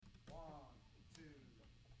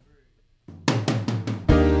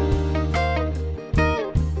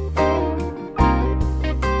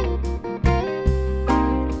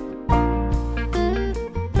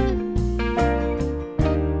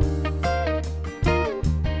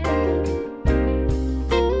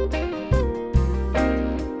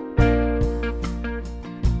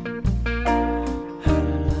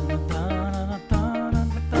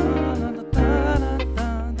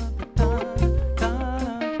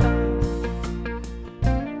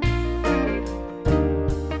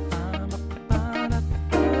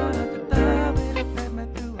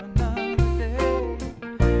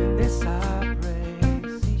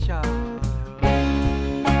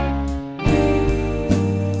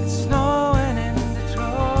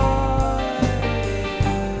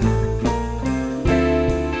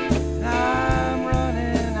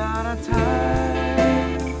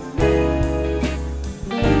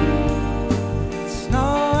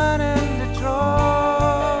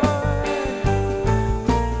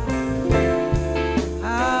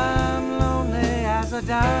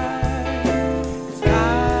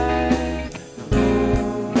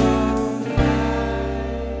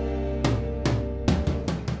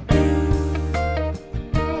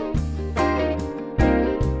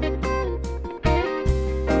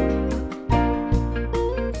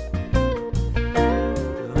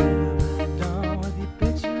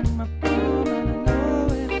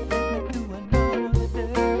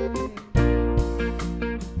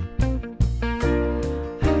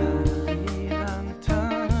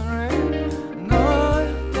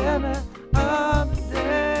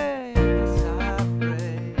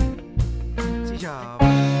job.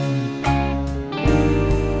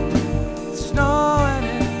 Snowin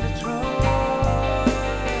in Detroit.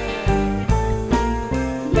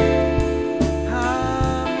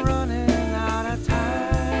 I'm running out of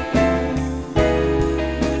time.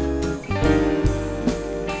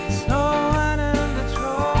 Snowin in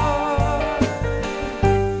Detroit.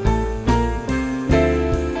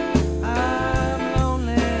 I'm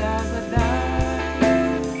lonely as a dime.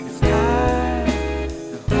 It's time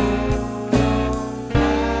to hold on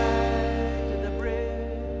tight to the bridge.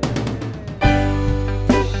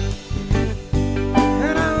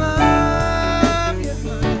 And I love you,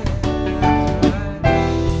 honey, that's right.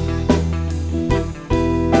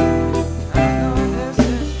 I know this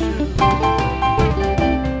is true.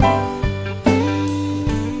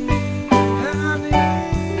 And I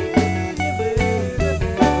need you, baby.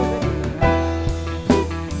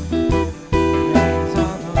 Hands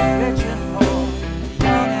on the rich and poor,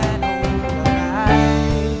 young and old alike.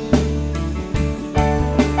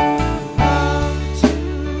 1, 2,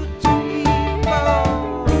 3, 4.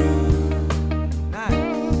 Nice.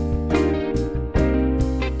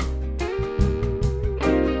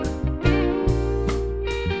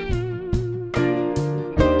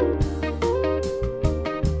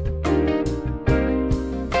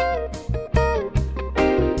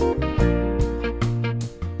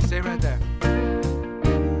 Stay right there.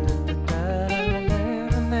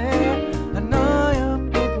 I know you're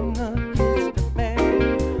putting a kiss to bed.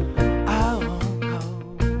 I won't go.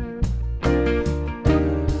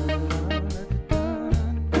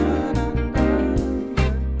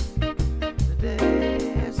 The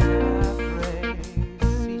days I praise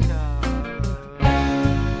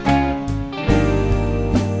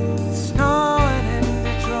Snowing in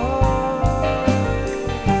Detroit.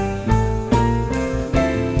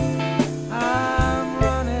 I'm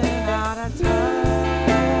running out of time.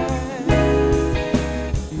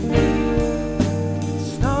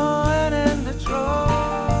 Snowing in Detroit.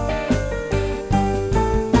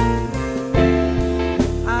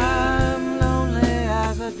 I'm lonely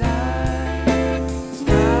as a dime. It's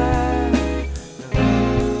time to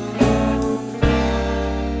hold on tight.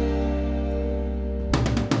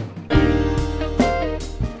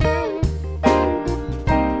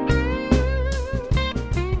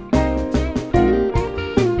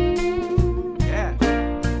 Yeah.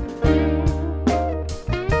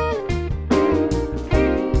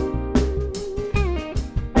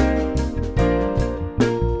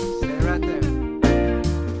 Stay right there.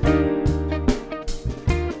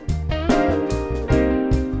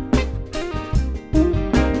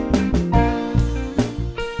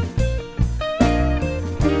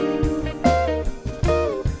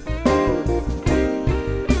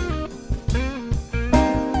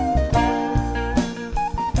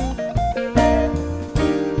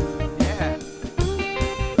 Yeah.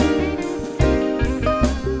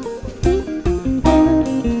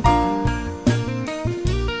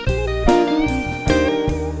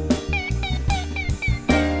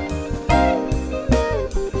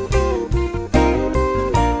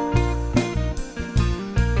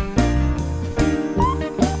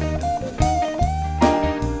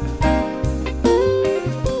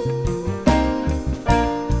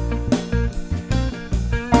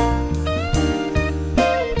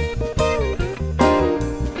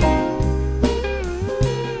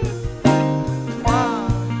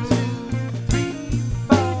 One, two, three,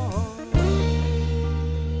 four.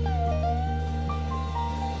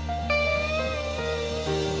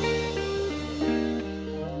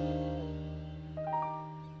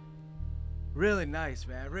 Really nice,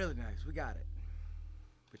 man. Really nice. We got it.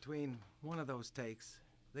 Between one of those takes.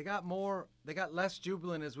 They got less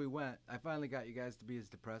jubilant as we went. I finally got you guys to be as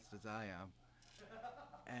depressed as I am.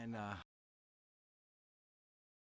 And